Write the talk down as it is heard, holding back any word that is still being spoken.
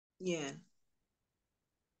Yeah.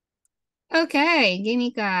 Okay,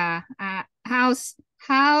 Ginika, how's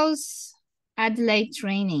Adelaide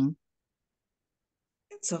training?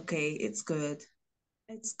 It's okay. It's good.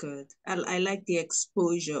 It's good. I like the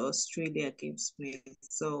exposure Australia gives me.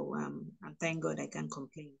 So and thank God I can't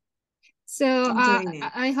complain. So Enjoying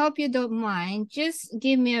it. I hope you don't mind. Just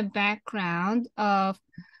give me a background of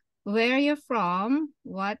where you're from,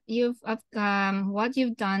 what you've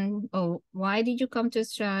done, or why did you come to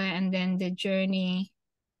Australia, and then the journey,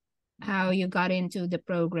 how you got into the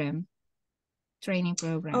program, training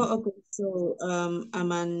program. Oh, okay. So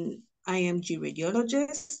I'm an IMG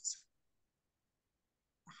radiologist.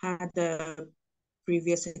 Had a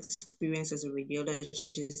previous experience as a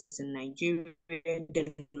radiologist in Nigeria,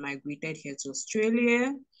 then migrated here to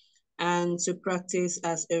Australia. And to practice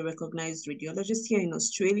as a recognized radiologist here in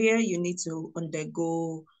Australia, you need to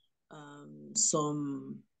undergo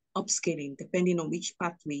some upscaling depending on which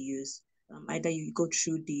pathway you use. Either you go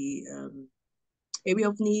through the area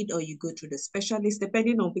of need or you go through the specialist,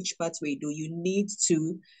 depending on which pathway you do, you need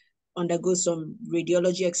to undergo some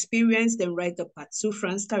radiology experience, then write the Part 2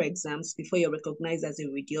 RANZCR exams before you're recognized as a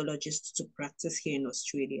radiologist to practice here in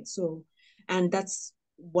Australia. So, and that's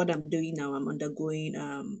what I'm doing now. I'm undergoing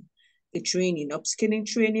a training, upskilling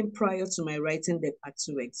training prior to my writing the Part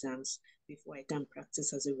 2 exams before I can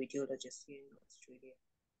practice as a radiologist here in Australia.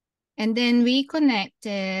 And then we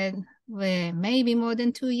connected with maybe more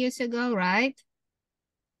than 2 years ago, right?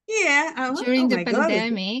 Yeah, During oh the my God.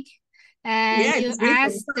 pandemic, and Yeah, you it's been some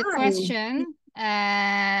asked the time. question,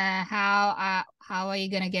 how are you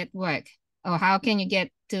gonna get work, or how can you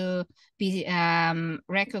get to be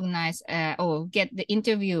recognized, or get the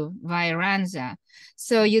interview via RANZA?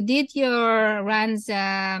 So you did your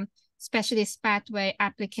RANZA Specialist Pathway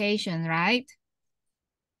application, right?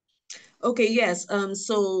 Okay, yes.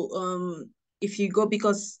 If you go,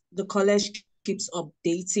 because the college keeps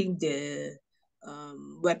updating the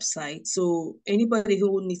website, so anybody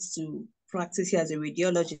who needs to practice here as a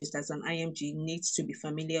radiologist, as an IMG, needs to be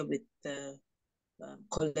familiar with the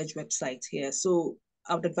college website here. So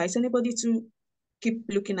I would advise anybody to keep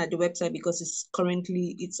looking at the website because it's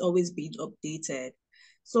always being updated.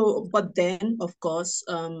 So, but then of course,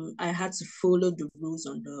 I had to follow the rules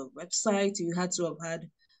on the website. You had to have had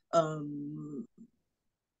um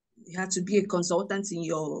you had to be a consultant in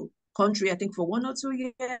your country, I think for 1 or 2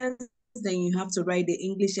 years. Then you have to write the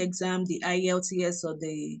English exam, the IELTS, or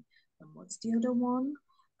the what's the other one?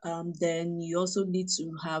 Then you also need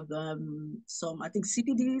to have some, I think,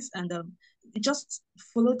 CPDs, and just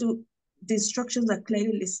follow the instructions are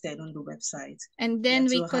clearly listed on the website. And You have then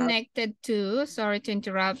we to have. connected to, sorry to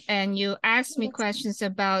interrupt, and you asked me questions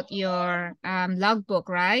about your logbook,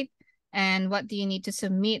 right? And what do you need to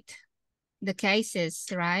submit the cases,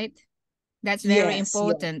 right? That's very Yes, yes.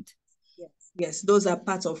 important. Yes, yes, those are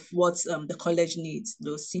part of what the college needs,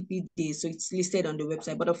 those CPDs. So it's listed on the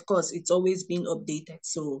website, but of course, it's always been updated.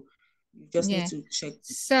 So you just need Yeah. to check with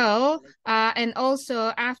the So, college. and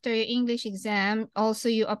also after your English exam, also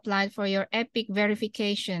you applied for your EPIC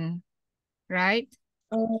verification, right?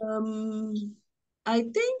 Um, I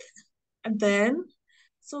think then,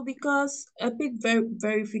 so because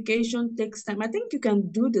verification takes time, I think you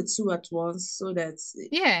can do the two at once, so that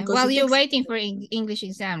Yeah, because while it you're takes waiting for English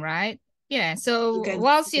exam, right? Yeah, you so can.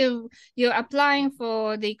 whilst you're applying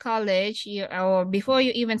for the college, or before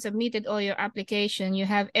you even submitted all your application, you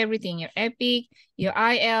have everything: your EPIC, your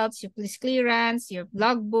IELTS, your police clearance, your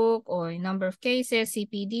logbook, or number of cases,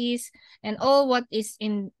 CPDs, and all what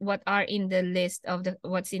are in the list of the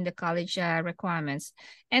what's in the college requirements.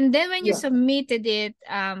 And then when you Yeah. submitted it,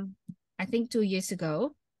 I think 2 years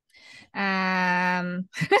ago, um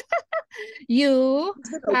you It's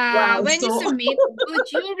been a while, when you so submit,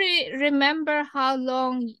 would you remember how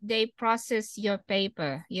long they process your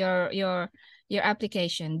paper, your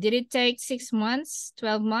application? Did it take 6 months,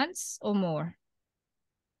 12 months, or more?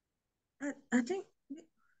 I think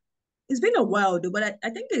it's been a while though, but I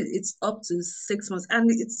think it's up to 6 months,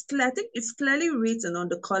 and it's clear. I think it's clearly written on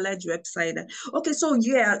the college website. Okay, so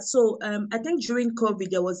yeah, so I think during COVID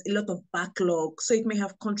there was a lot of backlog, so it may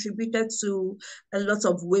have contributed to a lot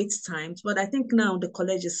of wait times. But I think now the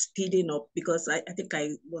college is speeding up because I think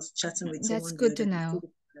I was chatting with That's someone the good other to day. know.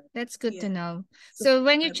 That's good to Yeah, know. so So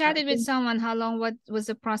when you I chatted with think someone, how long what was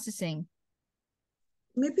the processing?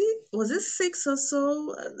 maybe was it 6 or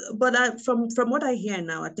so, but from what I hear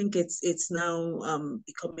now, I think it's now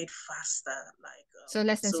becoming faster, like So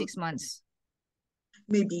less than so 6 months.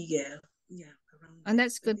 maybe, yeah, yeah, around And there,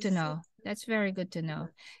 that's good maybe to six. know. That's very good to Yeah, know.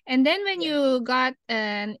 And then when yeah. you got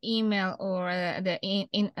an email, or the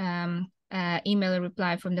email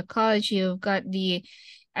reply from the college, you got the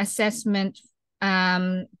assessment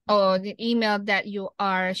or the email that you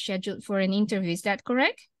are scheduled for an interview. Is that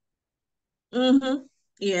correct? Mm-hmm.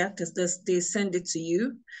 Yeah, because they send it to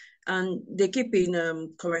you and they keep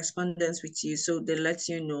in correspondence with you, so they let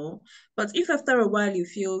you know. But if after a while you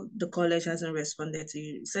feel the college hasn't responded to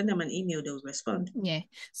you, send them an email, they'll respond. Yeah.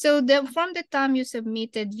 So from the time you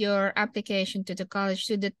submitted your application to the college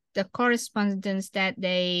to the correspondence that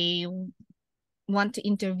they want to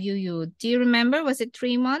interview you, do you remember? Was it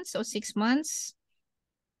 3 months or 6 months?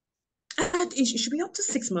 It should be up to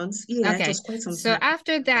 6 months. Yeah, it Okay. was quite some So time.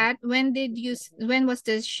 after that, when was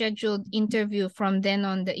the scheduled interview from then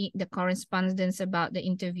on, the correspondence about the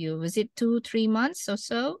interview? Was it 2-3 months or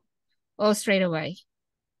so? Or straight away?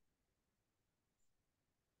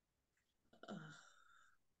 I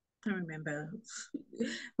can't remember.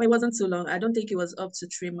 But it wasn't too long. I don't think it was up to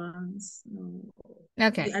 3 months. No.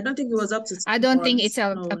 Okay. I don't think it was up to I 2 don't think it's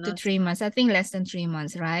months. up No, to not 3 months. I think less than 3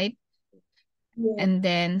 months, right? yeah, And I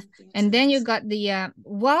then don't think so. you got the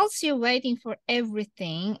whilst you're waiting for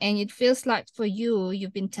everything, and it feels like for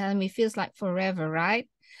you've been telling me, feels like forever, right?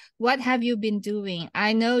 What have you been doing?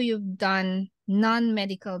 I know you've done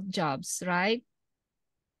non-medical jobs, right?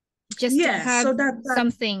 Just to Yeah, have so that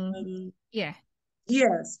something. um Yeah.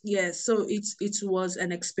 yes, yes. So it was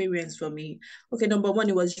an experience for me. Okay, number one,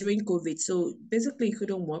 it was during COVID. So basically you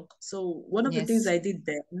couldn't work. So one of the things Yes. I did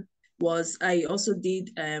then was I also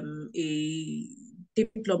did a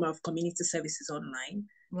diploma of community services online.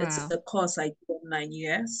 It's Wow. a course I did online,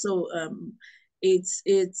 yeah. So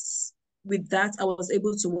it's with that I was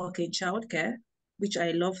able to work in childcare, which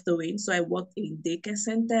I love doing. So I worked in daycare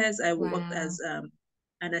centers, I worked Wow. as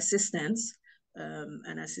an assistant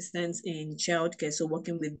in childcare, so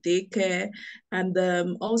working with daycare, and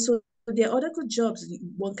also there are other good jobs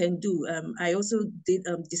one can do. I also did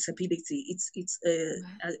disability.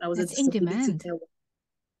 Wow. I was a That's in disability demand. care,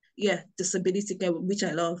 yeah, disability care, which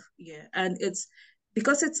I love, yeah, and it's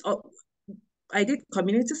because it's I did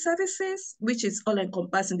community services, which is all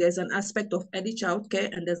encompassing. There's an aspect of early childcare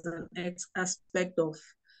and there's an aspect of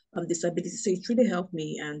disability. So it really helped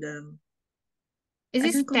me, and Is I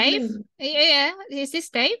this can Dave? complain. Yeah. Is this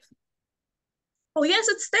Dave? Oh yes,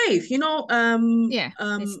 it's Dave. Yeah,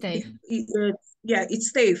 it's Dave. Yeah,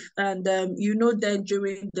 it's Dave, and then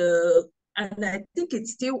during and I think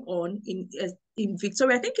it's still on in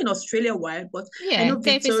Victoria. I think in Australia, why? But I Yeah, know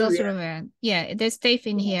TAFE is also Victoria. around. Yeah, there's TAFE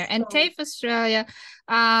in Yeah, here. And so TAFE Australia,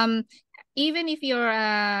 um, even if you're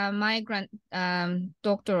a migrant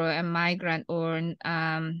doctor or a migrant or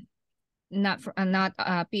not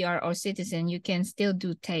a PR or citizen, you can still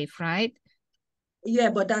do TAFE, right? yeah,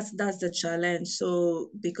 but that's the challenge. So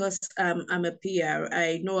because I'm a PR,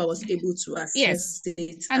 I know I was able to Yes, access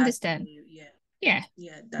it as understand. yeah, Yeah.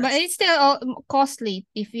 yeah, But that's it's still costly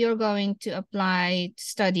if you're going to apply to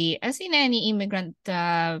study, as in any immigrant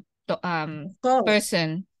of course.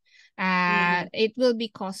 person. Mm-hmm. It will be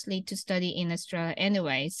costly to study in Australia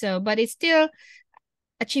anyway. So, but it's still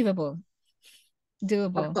achievable, Of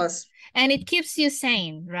doable, course. and it keeps you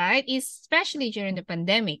sane, right? Especially during the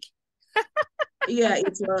pandemic. Yeah,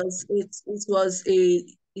 it was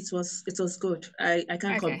good. I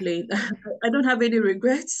can't Okay. complain. I don't have any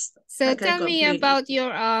regrets. So I can't tell me complain. about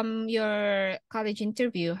your college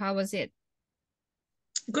interview. How was it?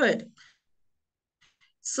 Good.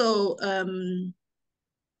 So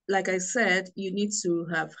like I said, you need to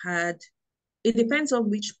have had, it depends on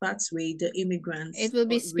which pathway the It immigrants will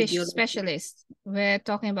be or radiology. specialist. We're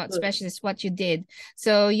talking about Good. specialist, what you did.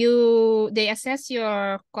 So they assess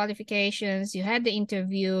your qualifications, you had the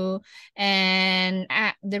interview, and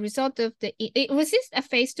the result of was this a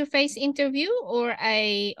face-to-face interview or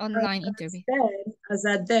a As online interview?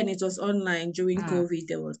 then, it was online. During Ah, COVID,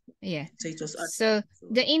 there was, yeah. so it was online. So So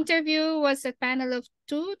the interview was a panel of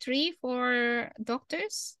 2, 3, 4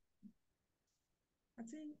 doctors. I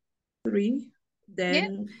think three. Yeah.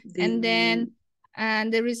 Then And the then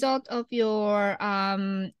the result of your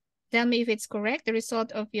tell me if it's correct, the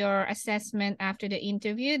result of your assessment after the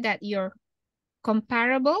interview that you're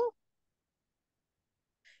comparable.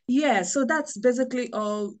 yeah, so that's basically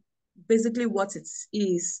what it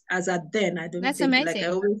is. As at then, I don't That's think, like I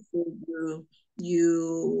amazing. always say,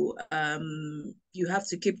 you have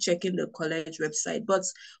to keep checking the college website. But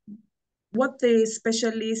what the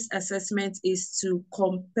specialist assessment is to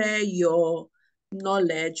compare your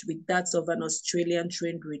knowledge with that of an Australian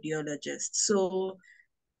trained radiologist. So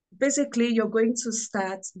basically you're going to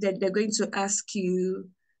start, they're going to ask you,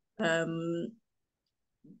 um,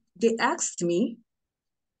 they asked me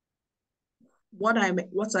what I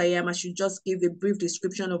am. I should just give a brief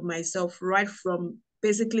description of myself, right from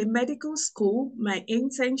basically medical school, my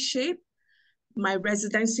internship, my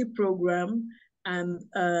residency program and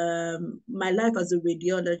my life as a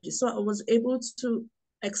radiologist. So I was able to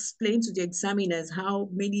explain to the examiners how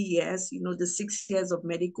many years, the 6 years of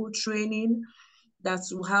medical training,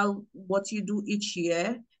 that's what you do each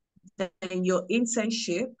year, then your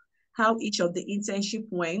internship, how each of the internship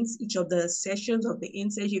went, each of the sessions of the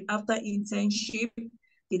internship. After internship,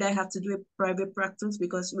 did I have to do a private practice?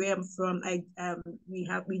 Because where I'm from,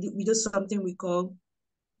 we do something we call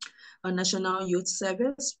a National Youth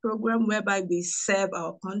Service program whereby we serve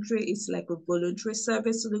our country. It's like a voluntary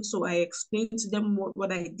service. So I explained to them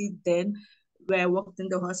what I did then, where I worked in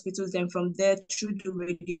the hospitals. Then from there, through the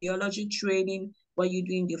radiology training, what you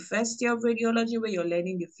do in the first year of radiology, where you're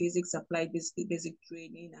learning the physics, applied basic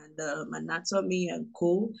training, and anatomy and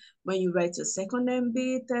co. When you write a second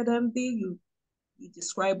MB, third MB, you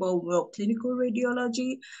describe all well clinical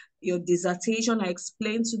radiology. Your dissertation, I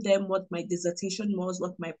explained to them what my dissertation was,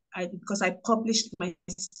 because I published my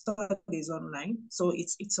studies online, so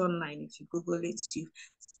it's online. If you Google it,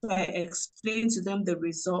 so I explained to them the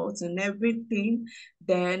results and everything.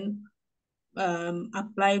 Then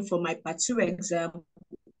applying for my part 2 exam.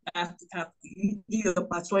 After you do your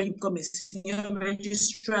part 1, you become a senior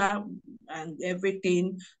registrar and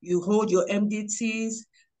everything. You hold your MDTs.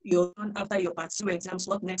 After your part 2 exams,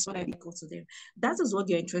 what next when I go to them? That is what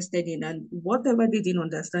they're interested in. And whatever they didn't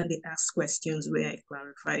understand, they ask questions where I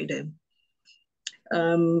clarify them.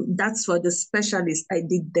 That's for the specialist I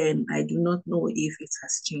did then. I do not know if it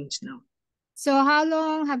has changed now. So how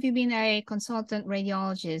long have you been a consultant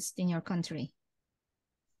radiologist in your country?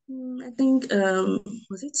 I think,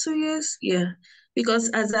 was it 2 years? Yeah, because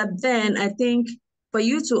as at then, I think for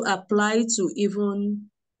you to apply to even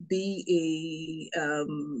be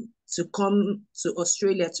to come to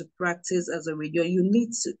Australia to practice as a radiologist, you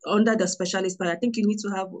need to, under the specialist part, I think you need to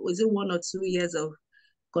have, was it 1 or 2 years of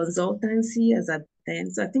consultancy as at then?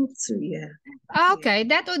 So I think 2 years. Okay,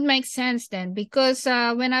 that would make sense then, because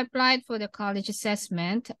when I applied for the college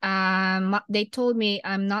assessment, they told me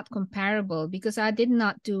I'm not comparable because I did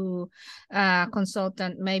not do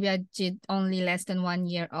consultant. Maybe I did only less than 1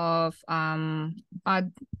 year of a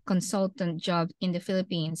consultant job in the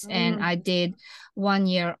Philippines, and I did 1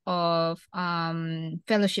 year of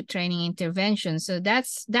fellowship training intervention. So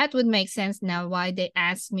that would make sense now why they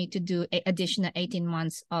asked me to do an additional 18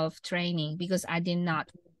 months of training, because I did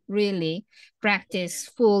not really practice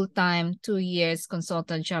full-time 2 years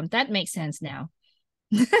consultant job. That makes sense now.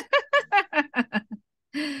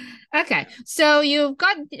 Okay, so you've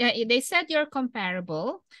got, they said you're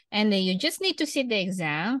comparable and then you just need to sit the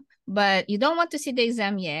exam, but you don't want to sit the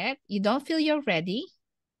exam yet. You don't feel you're ready.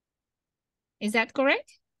 Is that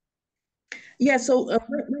correct? Yeah, so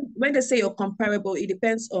when they say you're comparable, it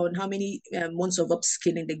depends on how many months of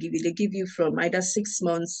upskilling they give you. They give you from either 6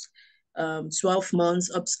 months, 12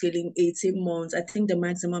 months, upskilling, 18 months. I think the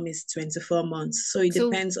maximum is 24 months. So it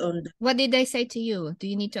depends on. What did they say to you? Do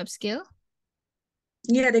you need to upskill?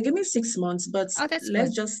 Yeah, they give me 6 months, but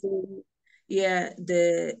let's just say, yeah,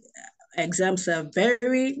 the exams are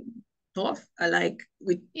very tough. I like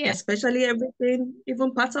especially everything,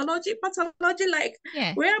 even pathology, like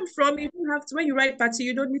where I'm from, you don't have to, when you write pathology,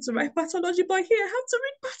 you don't need to write pathology, but here I have to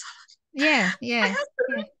read pathology. Yeah. I have to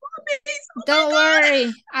read bodies. Don't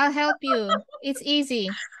worry, I'll help you. It's easy.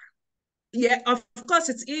 Yeah, of course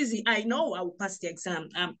it's easy. I know I will pass the exam.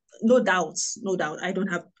 No doubt.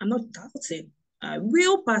 I'm not doubting. I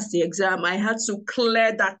will pass the exam. I had to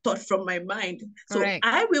clear that thought from my mind. Correct. So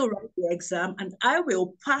I will write the exam and I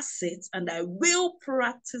will pass it and I will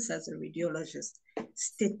practice as a radiologist.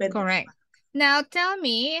 Statement. Correct. Now tell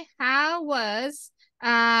me, how was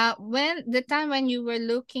when the time when you were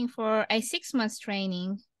looking for a 6 months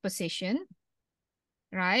training position,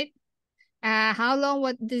 right? How long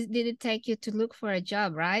did it take you to look for a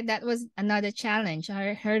job, right? That was another challenge,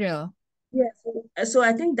 a hurdle. Yeah, so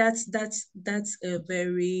I think that's a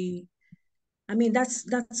very, I mean, that's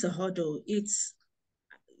a hurdle. It's,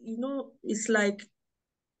 it's like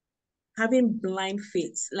having blind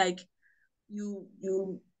faith. Like you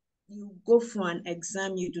go for an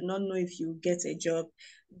exam, you do not know if you get a job.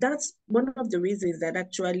 That's one of the reasons that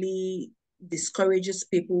actually discourages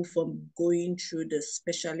people from going through the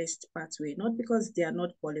specialist pathway, not because they are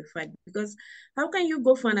not qualified, because how can you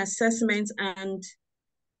go for an assessment and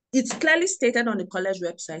it's clearly stated on the college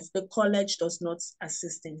website, the college does not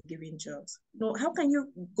assist in giving jobs. No, how can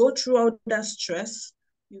you go through all that stress,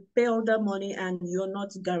 you pay all the money and you're not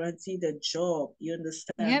guaranteed a job? You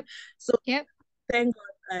understand? Yep. So yep. Thank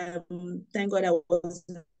God I was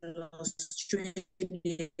in Australia.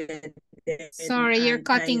 Sorry, you're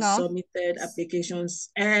cutting off. I submitted applications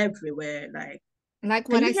everywhere. Like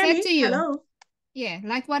what I said to you. Hello? Yeah,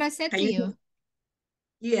 like what I said Can to you you.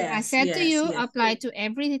 I Yes, said to yes, you, yes. apply to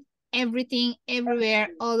everything, everywhere,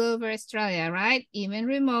 all over Australia, right? Even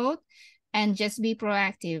remote, and just be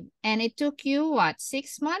proactive. And it took you, what,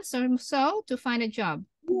 6 months or so to find a job?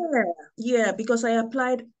 Yeah, yeah, because I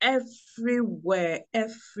applied everywhere,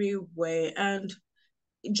 everywhere. And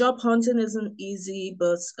job hunting isn't easy,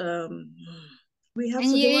 but we have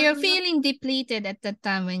And to do what you're we have. feeling depleted at the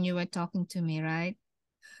time when you were talking to me, right?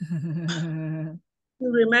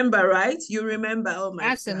 You remember, right? You remember. Oh my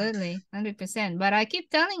God. Absolutely, 100%. But I keep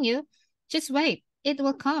telling you, just wait, it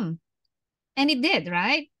will come. And it did,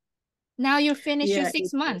 right? Now you're finished your Yeah.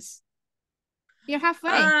 6 months. You're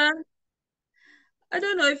halfway. Uh, I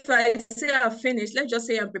don't know if I say I've finished. Let's just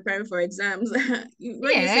say I'm preparing for exams. When you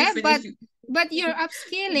say Yeah, finish, but your you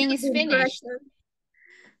upskilling give is the finished. impression.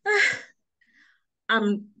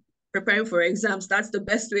 I'm preparing for exams. That's the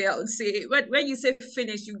best way I would say it. When you say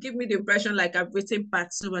finish, you give me the impression like I've written part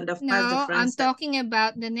two and I've passed the No, front I'm step. talking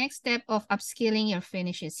about the next step of upskilling your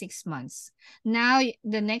finish is 6 months. Now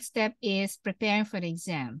the next step is preparing for the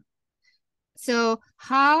exam. So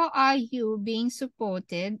how are you being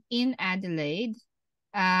supported in Adelaide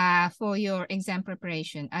for your exam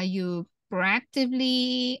preparation? Are you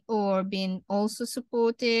proactively or being also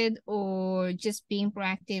supported or just being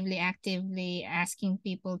proactively, actively asking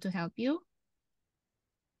people to help you?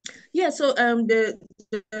 Yeah, so the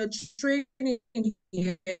training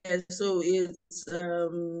here, so it's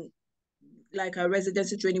like our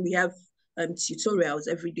residency training, we have tutorials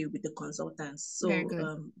every day with the consultants. Very So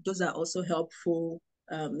good. those are also helpful.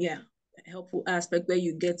 Yeah, helpful aspect where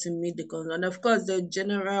you get to meet the consultant. And of course, the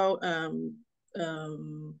general um,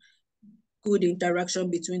 good interaction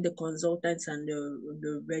between the consultants and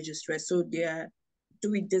the registrar. So they are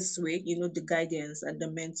do it this way, the guidance and the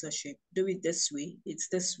mentorship. Do it this way. It's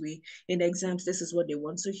this way. In exams, this is what they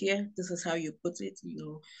want to hear. This is how you put it.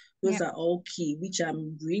 Those Yep. are all key, which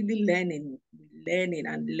I'm really learning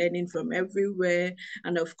from everywhere.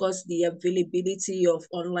 And of course, the availability of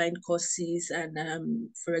online courses. And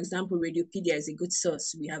for example, Radiopedia is a good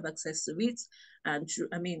source. We have access to it. And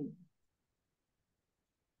I mean,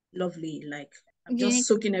 lovely. Like I'm just Ginica,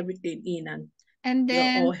 soaking everything in and and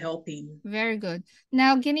they're all then helping. very good.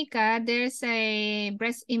 Now, Ginika, there's a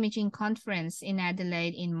breast imaging conference in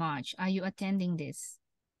Adelaide in March. Are you attending this?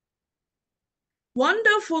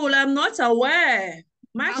 Wonderful. I'm not aware.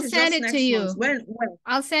 March I'll is send just it to next month. you. When?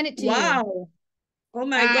 I'll send it to you. Wow. Oh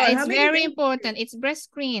my God. How It's many very days? important. It's breast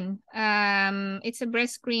screen. It's a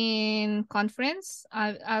breast screen conference.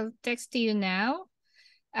 I'll text to you now.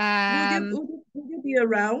 Would you, Um, would you, would you be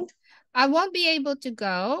around? I won't be able to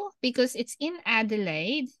go because it's in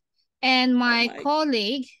Adelaide, and Oh my.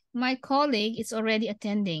 my colleague is already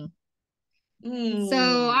attending. So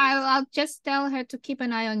Mm, I'll just tell her to keep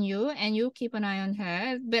an eye on you and you keep an eye on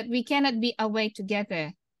her, but we cannot be away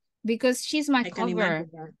together because she's my I can cover. imagine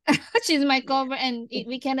that. She's my Yeah. cover and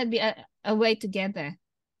we cannot be away together.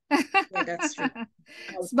 Yeah, that's true.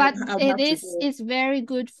 But I would have to do it. it's very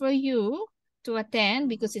good for you to attend Mhm.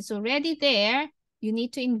 because it's already there. You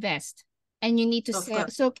need to invest and you need to Of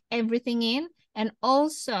course. soak everything in and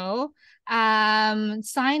also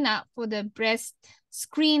sign up for the breast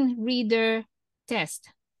screen reader test.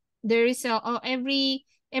 There is every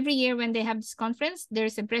year when they have this conference,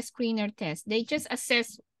 there's a breast screener test. They just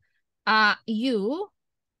assess you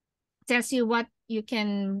tells you what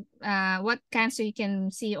cancer you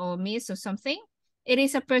can see or miss or something. It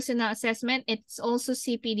is a personal assessment. It's also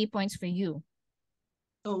CPD points for you.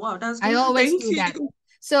 Oh wow, that's I good. always Thank do you. that.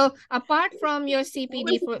 So apart from your CPD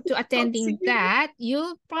Always to talk to attending you. that,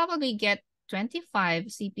 you'll probably get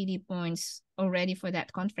 25 CPD points already for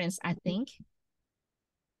that conference, I think.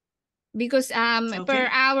 Because per Okay.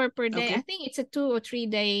 hour per day, I Okay. think it's a 2 or 3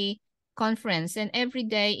 day conference and every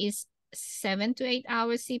day is 7 to 8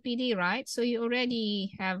 hours CPD, right? So you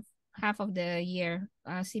already have half of the year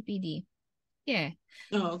CPD. Yeah.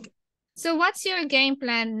 Oh, okay. So what's your game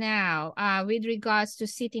plan now with regards to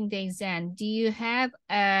sitting the exam? Do you have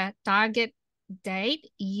a target date,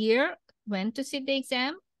 year, when to sit the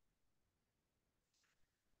exam?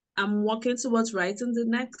 I'm working towards writing the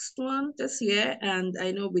next one this year, and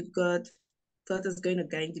I know with God is going to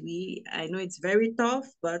guide me. I know it's very tough,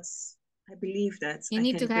 but I believe that You I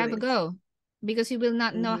need to can do have a it. go because you will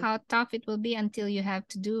not know Mm-hmm. how tough it will be until you have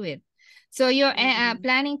to do it. So you're Mm-hmm.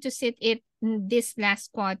 planning to sit it this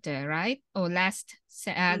last quarter, right? Or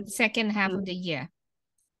second half of Mm-hmm. the year.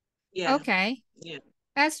 Yeah, Okay, yeah.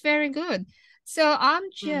 that's very good. So I'm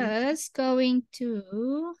Mm-hmm. just going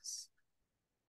to